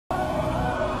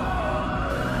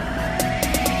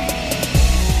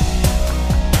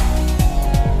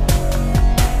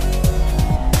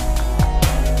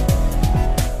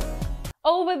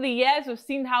Over the years, we've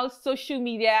seen how social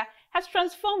media has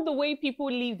transformed the way people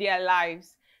live their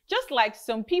lives. Just like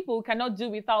some people cannot do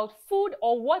without food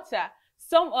or water,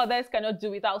 some others cannot do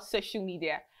without social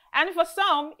media. And for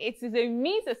some, it is a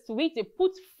means as to which they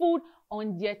put food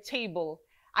on their table.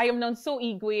 I am Nonso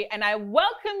Igwe, and I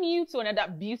welcome you to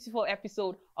another beautiful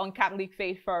episode on Catholic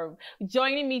Faith Forum.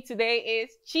 Joining me today is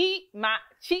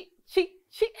Chi.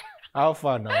 How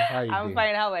far now? How you I'm doing?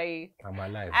 fine. How are you? I'm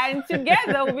alive. And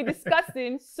together we'll be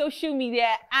discussing social media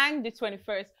and the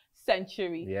 21st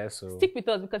century. Yes, so Stick with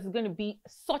us because it's going to be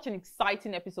such an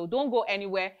exciting episode. Don't go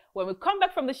anywhere. When we come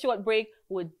back from the short break,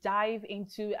 we'll dive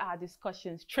into our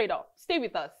discussions straight up. Stay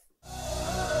with us.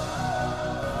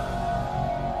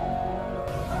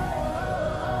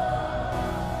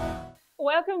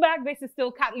 Welcome back. This is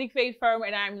still Catholic Faith Forum,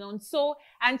 and I'm Nonso.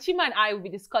 And Chima and I will be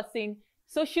discussing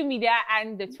social media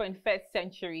and the 21st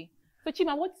century. So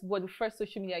Chima, what was the first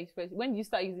social media you first? When did you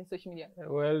start using social media?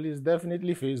 well, it's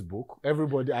definitely Facebook.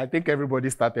 I think everybody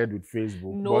started with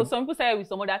Facebook. No, some people started with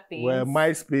some other things. Well,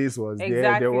 MySpace was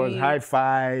there. There was High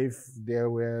Five.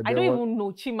 I don't even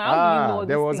know, Chima. How do you know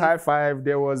there was things? High Five.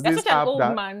 There was You're this such an app old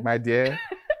that, man. my dear,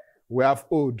 we have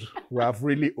old. We have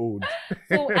really old.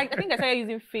 So I think I started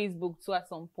using Facebook too at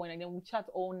some point, and then we chat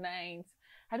all night.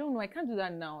 I don't know. I can't do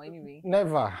that now anyway.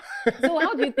 Never. So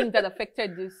how do you think that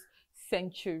affected this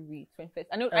century, 21st?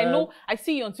 I know. I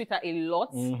see you on Twitter a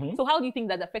lot. So how do you think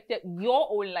that affected your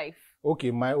own life?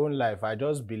 Okay, my own life, I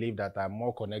just believe that I'm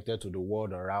more connected to the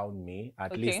world around me.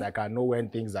 At least I can know when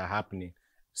things are happening,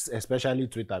 especially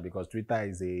Twitter, because Twitter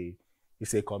is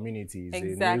a community,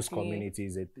 it's a news community,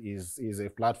 is a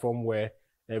platform where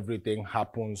everything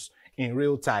happens in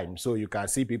real time. So you can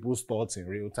see people's thoughts in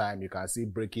real time. You can see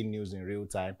breaking news in real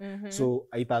time. So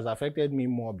it has affected me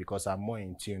more because I'm more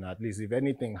in tune. At least if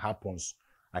anything happens,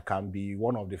 I can be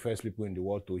one of the first people in the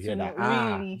world to hear that.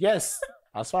 Really? Yes.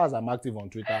 As far as I'm active on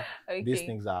Twitter, these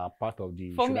things are part of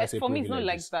the. For me, it's not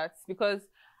like that because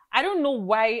I don't know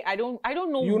why. I don't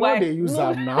know you why. You know they use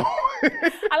them now.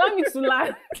 Allow me to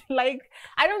learn. Like,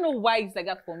 I don't know why it's like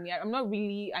that for me. I'm not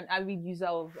really an avid user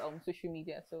of social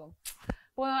media. So,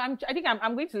 well, I think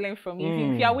I'm going to learn from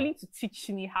you. If you are willing to teach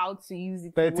me how to use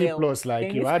it 30 well, plus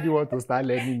like you, how do you want to start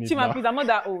learning it Chima, now? please, I'm not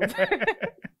that old.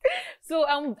 So,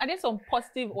 are there some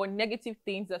positive or negative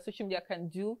things that social media can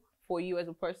do for you as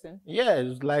a person? Yeah,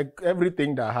 it's like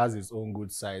everything that has its own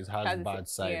good sides has bad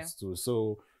sides too.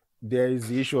 So there is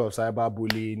the issue of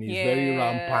cyberbullying. It's very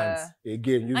rampant.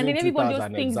 Again, using and then everybody Twitter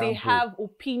just thinks they have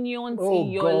opinions in God.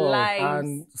 your lives.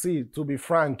 And see, to be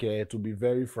frank, to be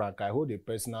very frank, I hold a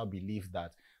personal belief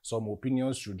that some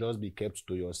opinions should just be kept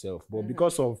to yourself. But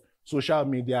because of social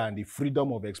media and the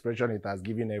freedom of expression it has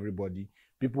given everybody,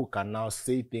 people can now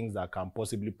say things that can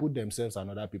possibly put themselves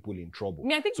and other people in trouble.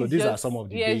 I think so these are some of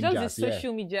the dangers. It's just the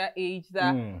social media age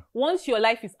that once your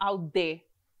life is out there,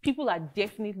 people are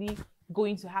definitely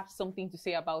going to have something to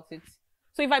say about it.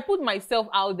 So if I put myself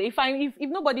out there, if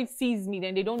nobody sees me,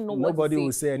 then they don't know nobody what to say.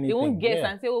 Will say anything. They won't guess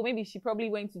and say, oh, maybe she probably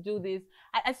went to do this.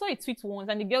 I saw a tweet once,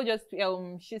 and the girl just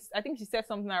I think she said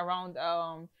something around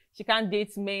she can't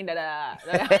date men that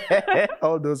are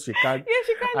all those she can't. Yeah,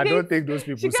 she can't. I don't think those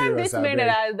people serious. She can't date men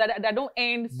that don't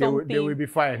earn something. They will be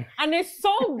fine. And then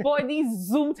somebody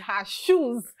zoomed her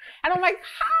shoes, and I'm like,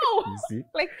 how? You see?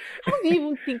 Like, how do you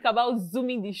even think about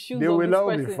zooming the shoes? They of will this all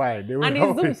person? be fine. They will and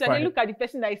all they be zoom, fine. and they look at the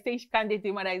person that is saying she can't date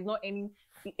a man that is not earning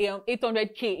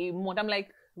 800K a month. I'm like,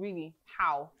 really?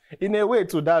 How? In a way,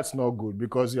 too, that's not good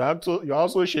because you're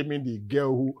also shaming the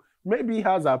girl who maybe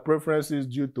has her preferences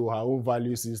due to her own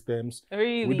value systems.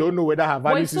 Really? We don't know whether her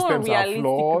value systems are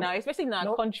flawed. Now, especially in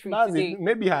our country today.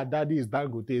 Maybe her daddy is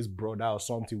Dangote's brother or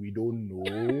something. We don't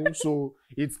know. So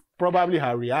it's probably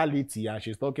her reality, and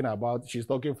she's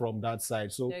talking from that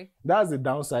side. So that's the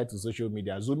downside to social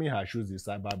media. Zooming her shoes is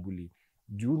cyberbullying.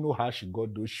 Do you know how she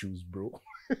got those shoes, bro?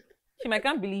 I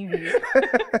can't believe you.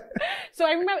 So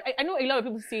I remember, I know a lot of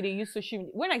people say they use social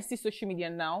media. When I see social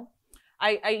media now,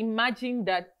 I imagine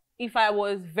that if I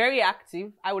was very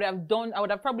active, I would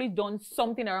have probably done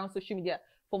something around social media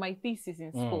for my thesis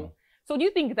in school. So do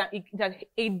you think that that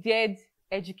aided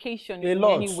education in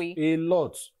any way? A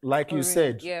lot. Like you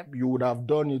said, you would have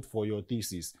done it for your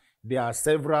thesis. There are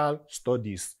several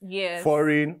studies,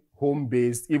 foreign,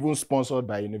 home-based, even sponsored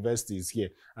by universities here.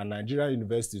 And Nigerian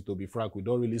universities, to be frank, we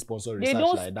don't really sponsor research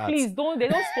like that. They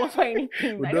don't sponsor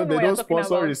anything. They don't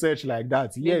sponsor research like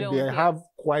that. They have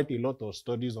quite a lot of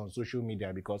studies on social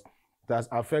media because it has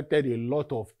affected a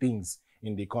lot of things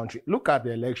in the country. Look at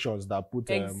the elections that put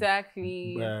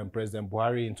President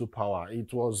Buhari into power.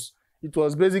 It was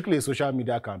basically a social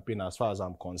media campaign as far as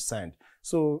I'm concerned.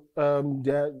 So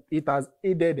it has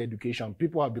aided education.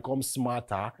 People have become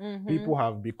smarter. People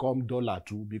have become duller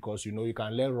too, because you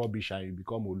can learn rubbish and you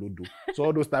become olodo. So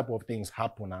all those type of things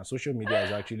happen, and social media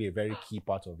is actually a very key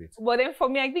part of it. But then for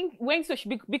me, I think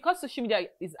because social media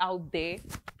is out there,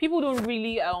 people don't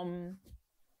really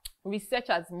research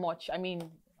as much. I mean,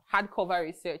 hardcover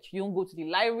research. You don't go to the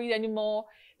library anymore,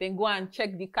 then go and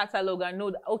check the catalog and know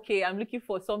that, okay, I'm looking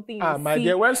for something. My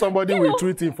dear, when somebody will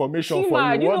tweet information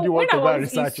for you, what do you want to go and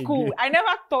research again? I never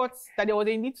thought that there was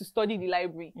a need to study the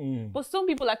library. But some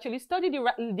people actually study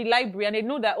the library, and they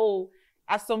know that,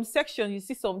 at some sections you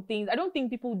see some things. I don't think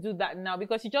people do that now,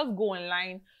 because you just go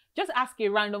online, just ask a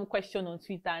random question on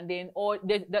Twitter, and then, or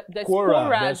there's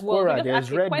Quora as well. You just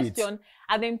ask a question,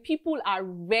 and then people are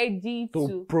ready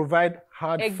to provide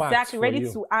hard facts for ready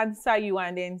you. to answer you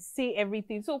and then say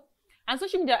everything. So, and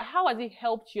social media, how has it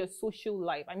helped your social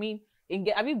life? I mean,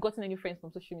 have you gotten any friends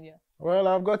from social media? Well,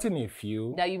 I've gotten a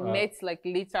few. That you met like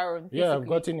later on physically? Yeah, I've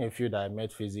gotten a few that I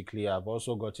met physically. I've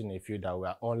also gotten a few that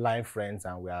were online friends,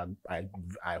 and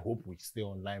I hope we stay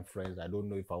online friends. I don't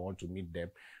know if I want to meet them.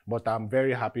 But I'm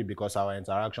very happy because our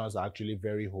interactions are actually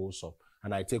very wholesome,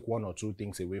 and I take one or two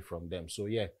things away from them. So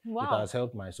yeah, It has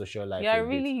helped my social life. Yeah,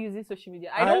 really using social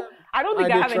media. I don't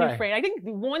think I have any friend. I think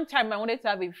the one time I wanted to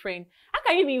have a friend, how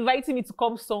can you be inviting me to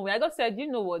come somewhere? I just said, you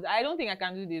know what, I don't think I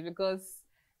can do this because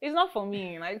it's not for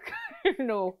me. Like,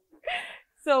 no.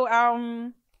 So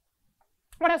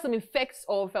what are some effects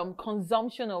of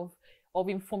consumption of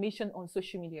information on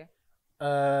social media?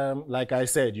 Like I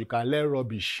said, you can learn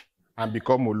rubbish and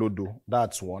become olodo.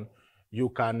 That's one. You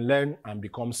can learn and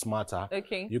become smarter.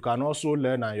 Okay. You can also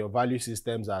learn and your value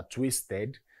systems are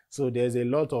twisted. So there's a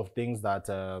lot of things that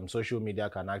social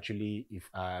media can actually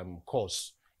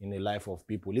cause in the life of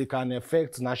people. It can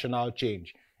affect national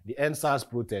change. The NSAS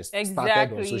protest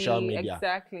started on social media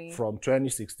from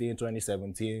 2016,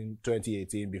 2017,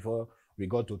 2018, before we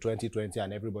got to 2020,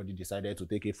 and everybody decided to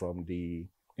take it from the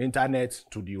internet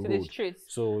to the road.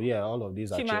 So yeah, all of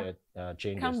these are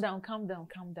changes. Calm down.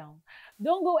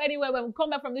 Don't go anywhere. When we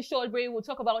come back from the short break, we'll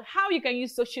talk about how you can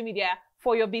use social media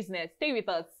for your business. Stay with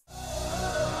us.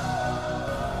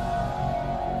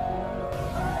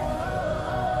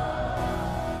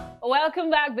 Welcome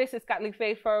back. This is Catholic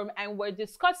Faith Forum, and we're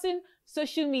discussing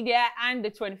social media and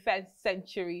the 21st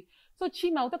century. So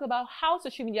Chima, we'll talk about how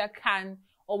social media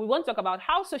we want to talk about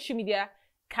how social media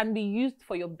can be used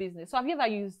for your business. So have you ever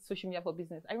used social media for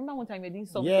business? I remember one time you're doing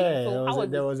something. Yeah, so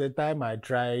there was a time I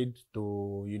tried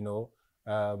to,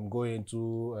 go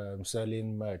into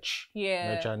selling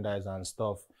merchandise and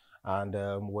stuff. And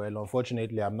well,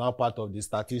 unfortunately, I'm now part of the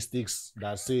statistics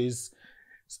that says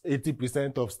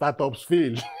 80% of startups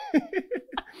fail.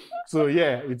 So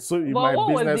yeah, my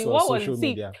business was social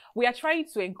media. We are trying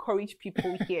to encourage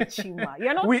people here,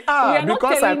 Chima. We are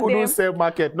because I couldn't sell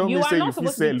market. No, you me say are not you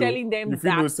supposed sell. to be telling them if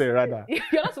you don't say rather. You're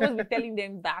not supposed to be telling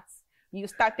them that you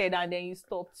started and then you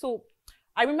stopped. So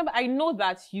I know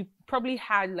that you probably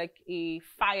had like a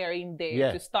fire in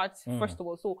there to start first of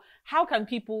all. So how can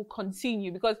people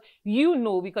continue? Because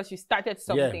because you started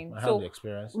something. Yeah, I have the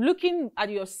experience. Looking at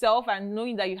yourself and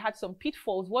knowing that you had some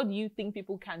pitfalls, what do you think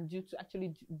people can do to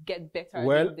actually get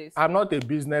better at this? I'm not a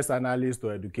business analyst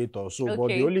or educator, but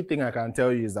the only thing I can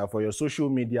tell you is that for your social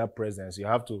media presence, you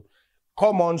have to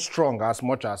come on strong as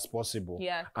much as possible.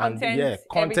 Yeah,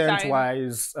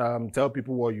 content-wise, tell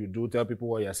people what you do, tell people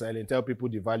what you're selling, tell people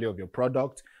the value of your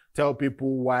product, tell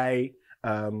people why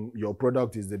your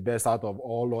product is the best out of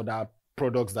all other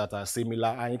products that are similar.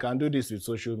 And you can do this with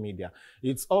social media.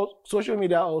 Social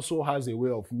media also has a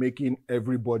way of making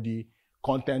everybody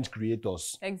content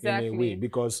creators in a way,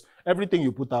 because everything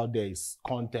you put out there is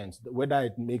content, whether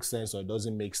it makes sense or it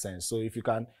doesn't make sense. So if you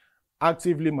can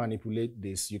actively manipulate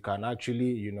this, you can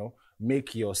actually,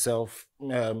 make yourself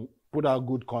put out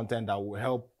good content that will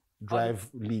help drive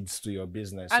leads to your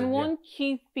business. And one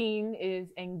key thing is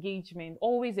engagement.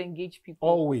 Always engage people.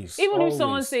 Always. Even if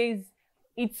someone says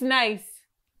it's nice,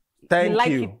 thank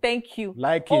you. Thank you.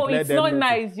 Like it. Oh, it's not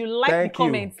nice. You like the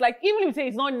comments. Like even if you say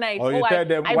it's not nice, or you tell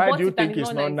them why do you think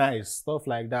it's not nice? Stuff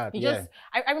like that.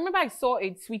 I remember I saw a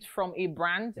tweet from a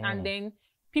brand, and then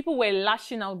people were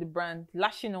lashing out the brand,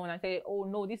 lashing on and say, oh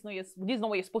no, this is not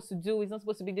what you're supposed to do. It's not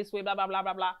supposed to be this way, blah, blah, blah,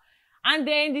 blah, blah. And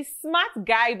then the smart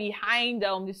guy behind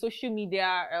the social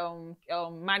media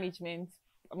management,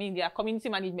 their community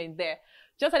management there,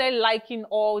 just started liking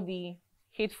all the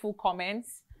hateful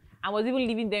comments and was even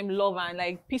leaving them love and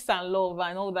like peace and love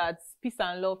and all that. Peace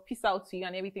and love, peace out to you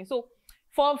and everything. So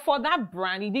for that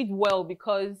brand, he did well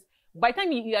because By the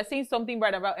time you are saying something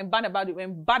bad about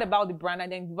the brand,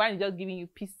 and then the brand is just giving you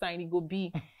peace sign, it go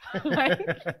be like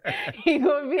it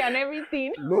go be and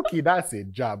everything. Loki, that's a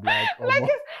jab. Like,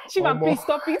 Shiva, please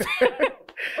stop it.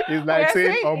 It's like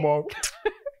saying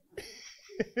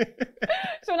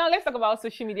So now let's talk about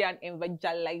social media and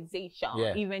evangelization.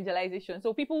 Yeah. Evangelization.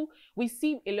 So we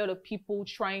see a lot of people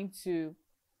trying to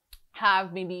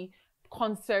have maybe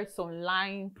concerts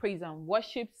online, praise and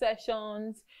worship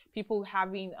sessions, people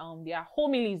having their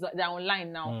homilies, they're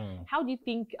online now. How do you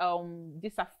think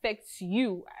this affects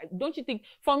you? Don't you think,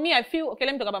 for me, I feel, okay,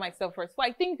 let me talk about myself first. So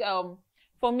I think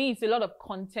for me, it's a lot of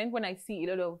content when I see a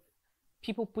lot of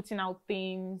people putting out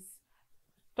things,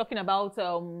 talking about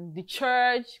the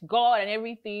church, God and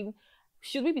everything.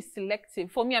 Should we be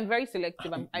selective? For me, I'm very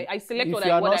selective. I select what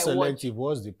I watch. If you're not selective,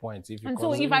 what's the point? And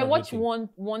so if I watch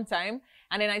one time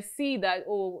and then I see that,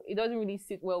 oh, it doesn't really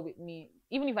sit well with me,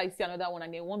 even if I see another one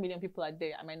and then 1 million people are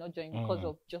there, I might not join because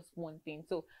of just one thing.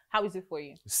 So how is it for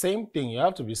you? Same thing. You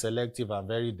have to be selective and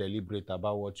very deliberate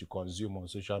about what you consume on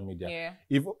social media.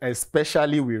 Yeah.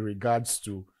 Especially with regards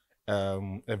to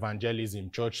evangelism,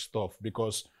 church stuff,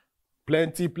 because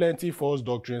plenty false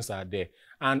doctrines are there.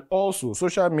 And also,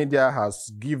 social media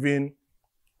has given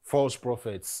false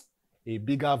prophets a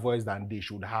bigger voice than they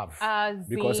should have.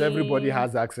 Because everybody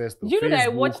has access to Facebook, you know that I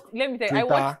watched, let me tell you,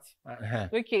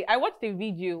 Twitter. I watched a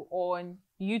video on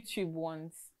YouTube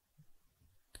once.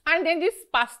 And then this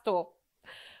pastor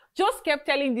just kept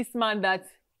telling this man that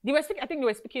they were speaking, I think they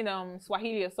were speaking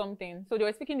Swahili or something. So they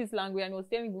were speaking this language and he was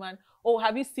telling the man, oh,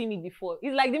 have you seen me before?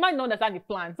 It's like the man don't understand the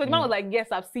plan. So the man was like, yes,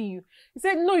 I've seen you. He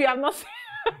said, no, you have not seen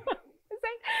He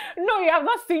said, no, you have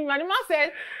not seen me. And the man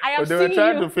said, I have seen you. They were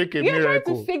trying to fake a miracle. They were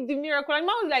trying to fake the miracle. And the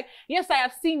man was like, yes, I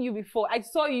have seen you before. I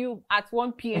saw you at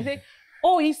 1 p.m. He said,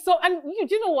 oh, he saw, and do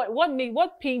you know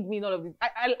what pained me in all of this?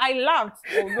 I laughed,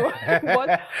 although,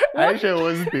 but I sure it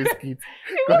wasn't a skit.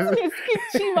 It wasn't a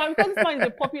skit, Chima, because this man is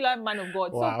a popular man of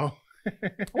God. Wow.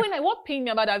 So what pained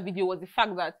me about that video was the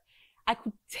fact that I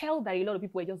could tell that a lot of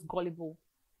people were just gullible.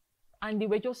 And they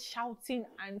were just shouting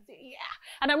and saying, yeah.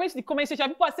 And I went to the comment section,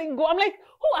 people are saying, go. I'm like,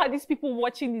 who are these people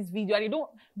watching this video? And they don't,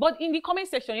 but in the comment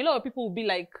section, a lot of people will be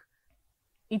like,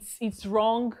 it's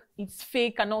wrong, it's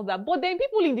fake and all that. But then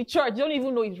people in the church don't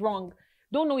even know it's wrong,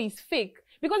 don't know it's fake.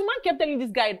 Because the man kept telling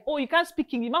this guy, oh, you can't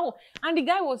speak English. And the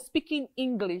guy was speaking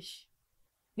English.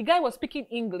 The guy was speaking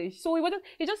English. So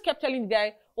he just kept telling the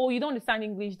guy, oh, you don't understand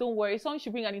English, don't worry. Someone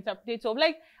should bring an interpreter. I'm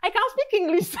like, I can't speak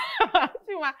English.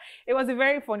 It was a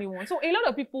very funny one. So a lot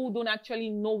of people don't actually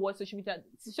know what social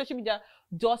media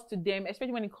does to them,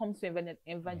 especially when it comes to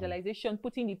evangelization,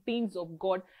 putting the things of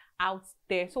God out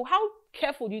there. So how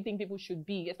careful do you think people should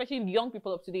be, especially the young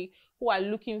people of today who are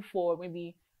looking for,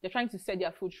 maybe they're trying to set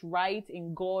their foot right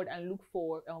in God and look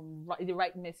for the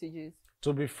right messages?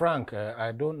 To be frank,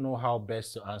 I don't know how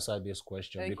best to answer this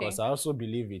question, because I also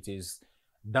believe it is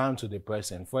down to the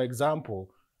person. For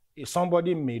example, if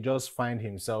somebody may just find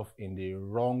himself in the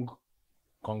wrong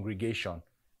congregation,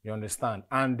 you understand,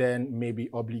 and then may be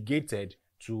obligated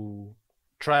to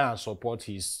try and support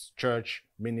his church,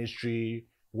 ministry,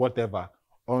 whatever,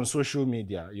 on social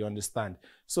media, you understand.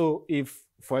 So if,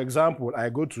 for example, I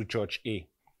go to church A,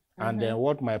 and then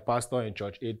what my pastor in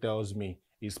church A tells me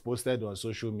is posted on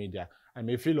social media, I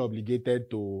may feel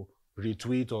obligated to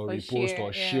retweet or repost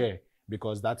or share,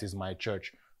 because that is my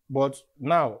church. But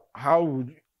now, how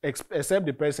would, except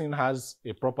the person has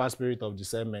a proper spirit of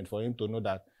discernment for him to know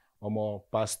that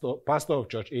pastor of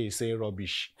church A is saying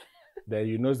rubbish, then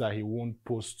he knows that he won't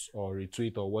post or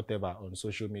retweet or whatever on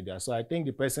social media. So I think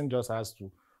the person just has to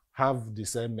have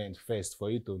discernment first for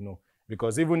you to know.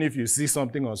 Because even if you see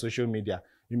something on social media,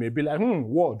 you may be like,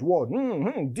 word,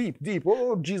 deep,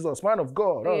 oh, Jesus, man of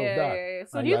God, all of that. Yeah.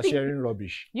 So and you're sharing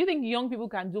rubbish. You think young people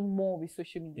can do more with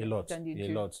social media? A lot.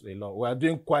 We are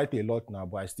doing quite a lot now,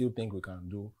 but I still think we can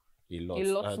do a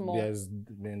lot more. There's,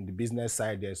 in the business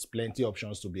side, there's plenty of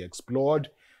options to be explored.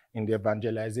 In the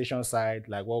evangelization side,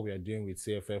 like what we are doing with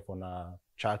CFF on our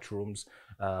chat rooms,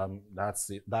 that's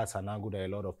an angle that a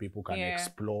lot of people can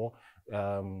explore.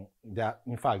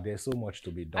 In fact, there's so much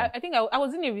to be done. I think I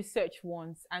was in a research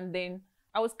once, and then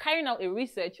I was carrying out a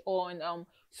research on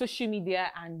social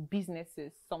media and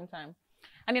businesses sometime.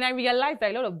 And then I realized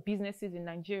that a lot of businesses in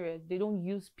Nigeria, they don't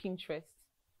use Pinterest.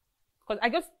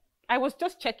 Because I was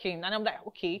just checking, and I'm like,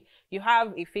 okay, you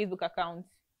have a Facebook account,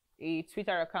 a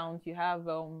Twitter account, you have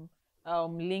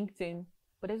LinkedIn,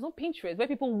 but there's no Pinterest where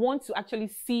people want to actually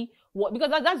see what, because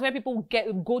that's where people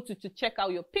go to check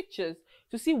out your pictures,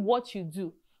 to see what you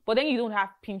do. But then you don't have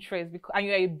Pinterest, because, and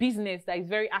you're a business that is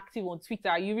very active on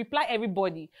Twitter. You reply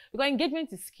everybody because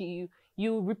engagement is key.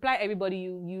 you reply everybody,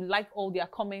 you like all their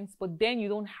comments, but then you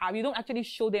don't actually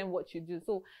show them what you do.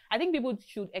 So I think people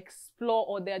should explore,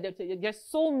 or there's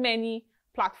so many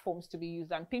platforms to be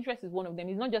used, and Pinterest is one of them.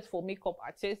 It's not just for makeup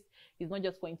artists, it's not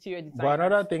just for interior designers. But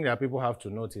another thing that people have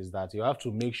to note is that you have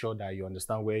to make sure that you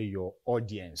understand where your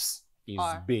audience is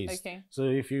based. Okay. So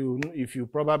if you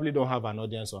probably don't have an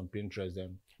audience on Pinterest,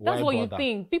 then that's what you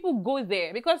think. People go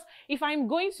there because if I'm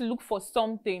going to look for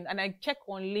something and I check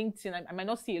on LinkedIn, I might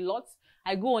not see a lot.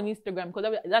 I go on Instagram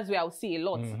because that's where I'll see a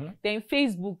lot. Then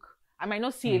Facebook, I might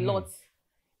not see a lot.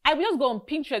 I will just go on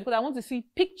Pinterest because I want to see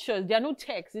pictures. There are no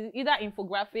text. It's either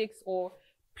infographics or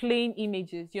plain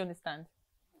images. You understand?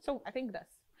 So I think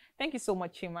that's. Thank you so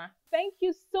much, Chima. Thank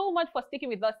you so much for sticking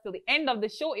with us till the end of the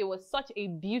show. It was such a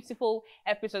beautiful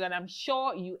episode, and I'm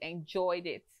sure you enjoyed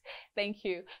it. Thank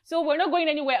you. So we're not going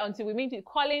anywhere until we meet with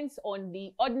Collins on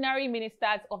the Ordinary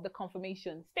Ministers of the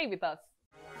Confirmation. Stay with us.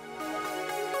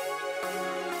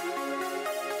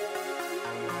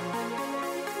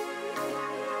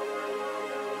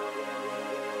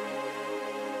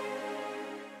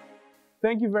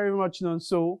 Thank you very much,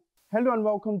 Nonso. Hello and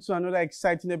welcome to another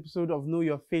exciting episode of Know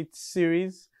Your Faith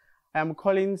series. I am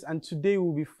Collins, and today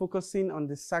we'll be focusing on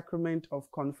the sacrament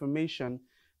of confirmation,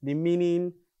 the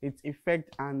meaning, its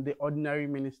effect, and the ordinary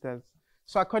ministers.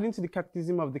 So according to the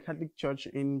Catechism of the Catholic Church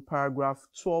in paragraph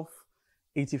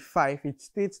 1285, it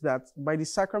states that by the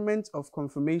sacrament of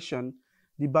confirmation,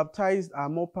 the baptized are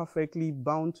more perfectly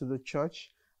bound to the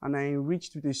church and are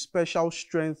enriched with a special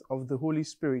strength of the Holy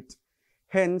Spirit.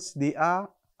 Hence, they are,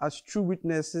 as true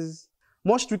witnesses,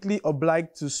 more strictly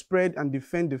obliged to spread and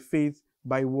defend the faith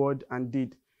by word and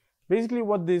deed. Basically,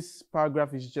 what this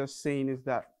paragraph is just saying is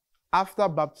that after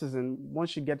baptism,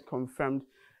 once you get confirmed,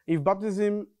 if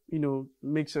baptism,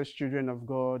 makes us children of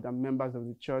God and members of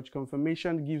the church,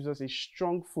 confirmation gives us a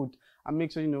strong foot and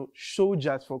makes us,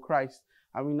 soldiers for Christ.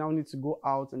 And we now need to go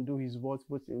out and do his work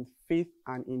both in faith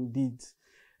and in deeds.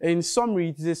 In summary,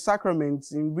 it is a sacrament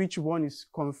in which one is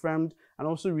confirmed and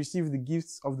also receive the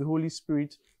gifts of the Holy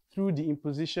Spirit through the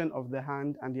imposition of the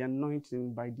hand and the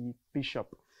anointing by the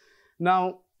bishop.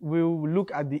 Now, we'll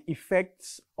look at the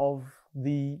effects of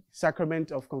the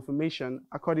sacrament of confirmation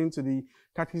according to the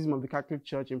Catechism of the Catholic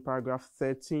Church in paragraph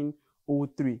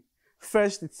 1303.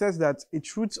 First, it says that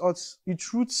it roots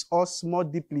us more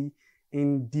deeply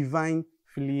in divine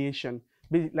filiation.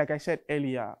 Like I said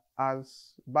earlier,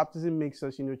 as baptism makes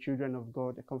us, children of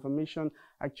God, the confirmation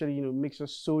actually, makes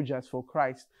us soldiers for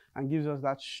Christ and gives us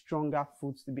that stronger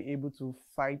foot to be able to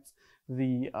fight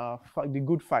the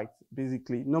good fight,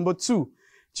 basically. Number two,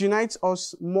 it unites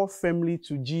us more firmly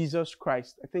to Jesus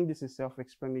Christ. I think this is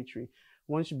self-explanatory.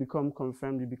 Once you become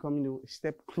confirmed, you become, a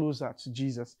step closer to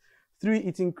Jesus. Three,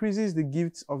 it increases the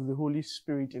gifts of the Holy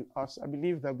Spirit in us. I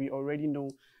believe that we already know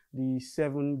the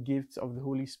 7 gifts of the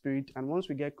Holy Spirit, and once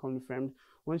we get confirmed,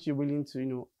 once you're willing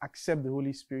to, accept the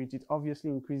Holy Spirit, it obviously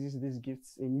increases these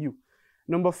gifts in you.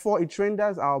 Number 4, it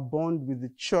renders our bond with the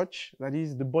church, that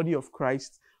is the body of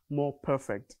Christ, more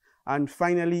perfect. And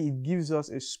finally, it gives us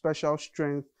a special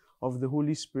strength of the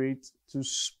Holy Spirit to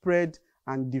spread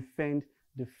and defend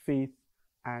the faith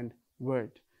and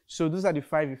word. So those are the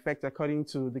 5 effects according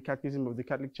to the Catechism of the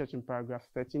Catholic Church in paragraph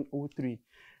 1303.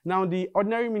 Now, the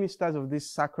ordinary ministers of this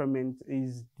sacrament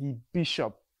is the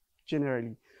bishop,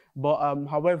 generally. But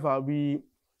however,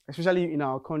 especially in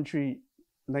our country,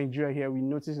 Nigeria here, we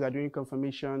notice that during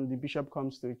confirmation, the bishop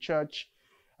comes to the church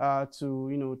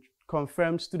to,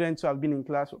 confirm students who have been in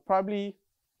class for probably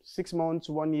 6 months,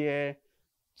 1 year.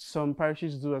 Some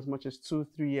parishes do as much as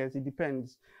 2-3 years. It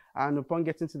depends. And upon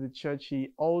getting to the church,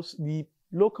 the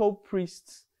local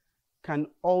priests can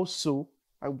also,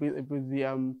 with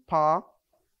the power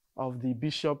of the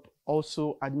bishop,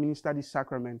 also administer the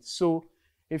sacrament. So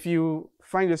if you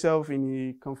find yourself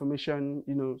in a confirmation,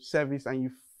 service, and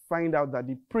you find out that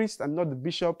the priest and not the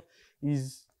bishop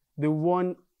is the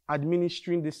one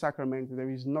administering the sacrament, there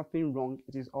is nothing wrong.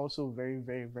 It is also very,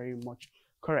 very, very much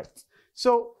correct.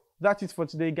 So that's it for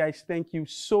today, guys. Thank you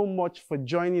so much for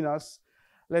joining us.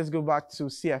 Let's go back to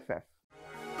CFF.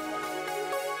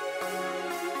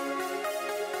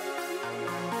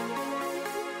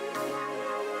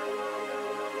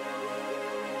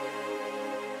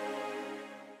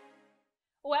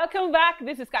 Welcome back.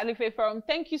 This is Catholic Faith Forum.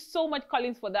 Thank you so much,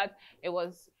 Collins, for that. It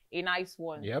was a nice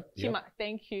one. Yep. Chima,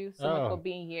 thank you so much for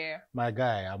being here. My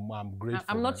guy, I'm grateful.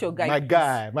 I'm not your guy. My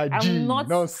guy, my G.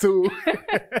 Not so.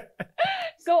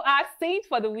 So our saint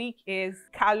for the week is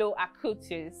Carlo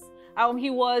Acutis. He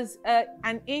was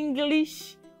an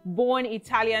English-born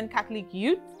Italian Catholic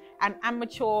youth, an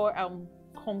amateur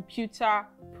computer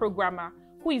programmer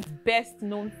who is best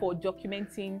known for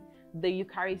documenting the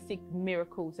Eucharistic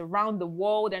miracles around the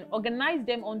world and organized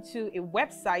them onto a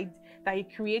website that he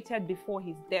created before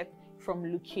his death from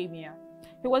leukemia.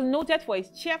 He was noted for his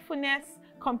cheerfulness,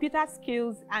 computer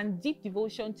skills, and deep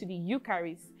devotion to the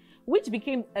Eucharist, which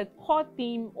became a core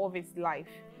theme of his life.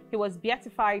 He was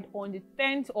beatified on the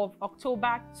 10th of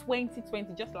October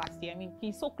 2020, just last year. I mean,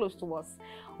 he's so close to us.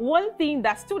 One thing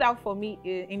that stood out for me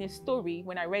in his story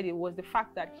when I read it was the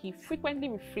fact that he frequently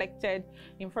reflected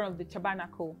in front of the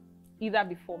tabernacle, either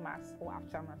before Mass or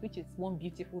after Mass, which is one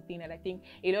beautiful thing that I think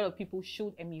a lot of people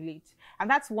should emulate. And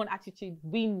that's one attitude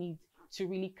we need to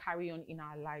really carry on in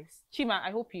our lives. Chima,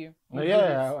 I hope you.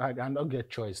 Yeah, I don't get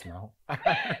choice now.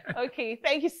 Okay,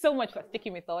 thank you so much for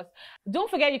sticking with us. Don't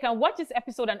forget, you can watch this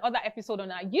episode and other episodes on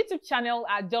our YouTube channel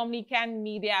at Dominican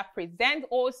Media Present.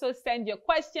 Also, send your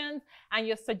questions and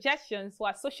your suggestions to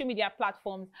our social media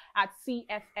platforms at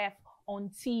CFF on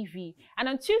TV. And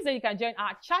on Tuesday, you can join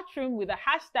our chat room with the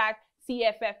hashtag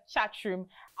CFF chat room.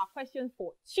 Our question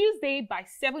for Tuesday by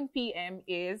 7 p.m.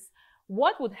 is,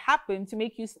 what would happen to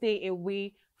make you stay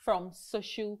away from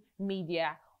social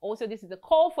media? Also, this is a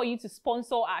call for you to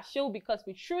sponsor our show because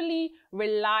we truly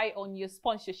rely on your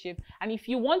sponsorship. And if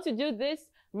you want to do this,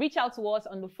 reach out to us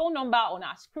on the phone number on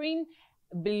our screen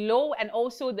below and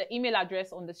also the email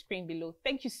address on the screen below.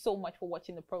 Thank you so much for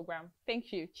watching the program.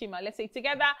 Thank you, Chima. Let's say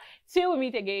together, till we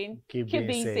meet again, Keep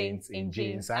being saints in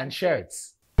jeans and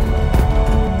shirts.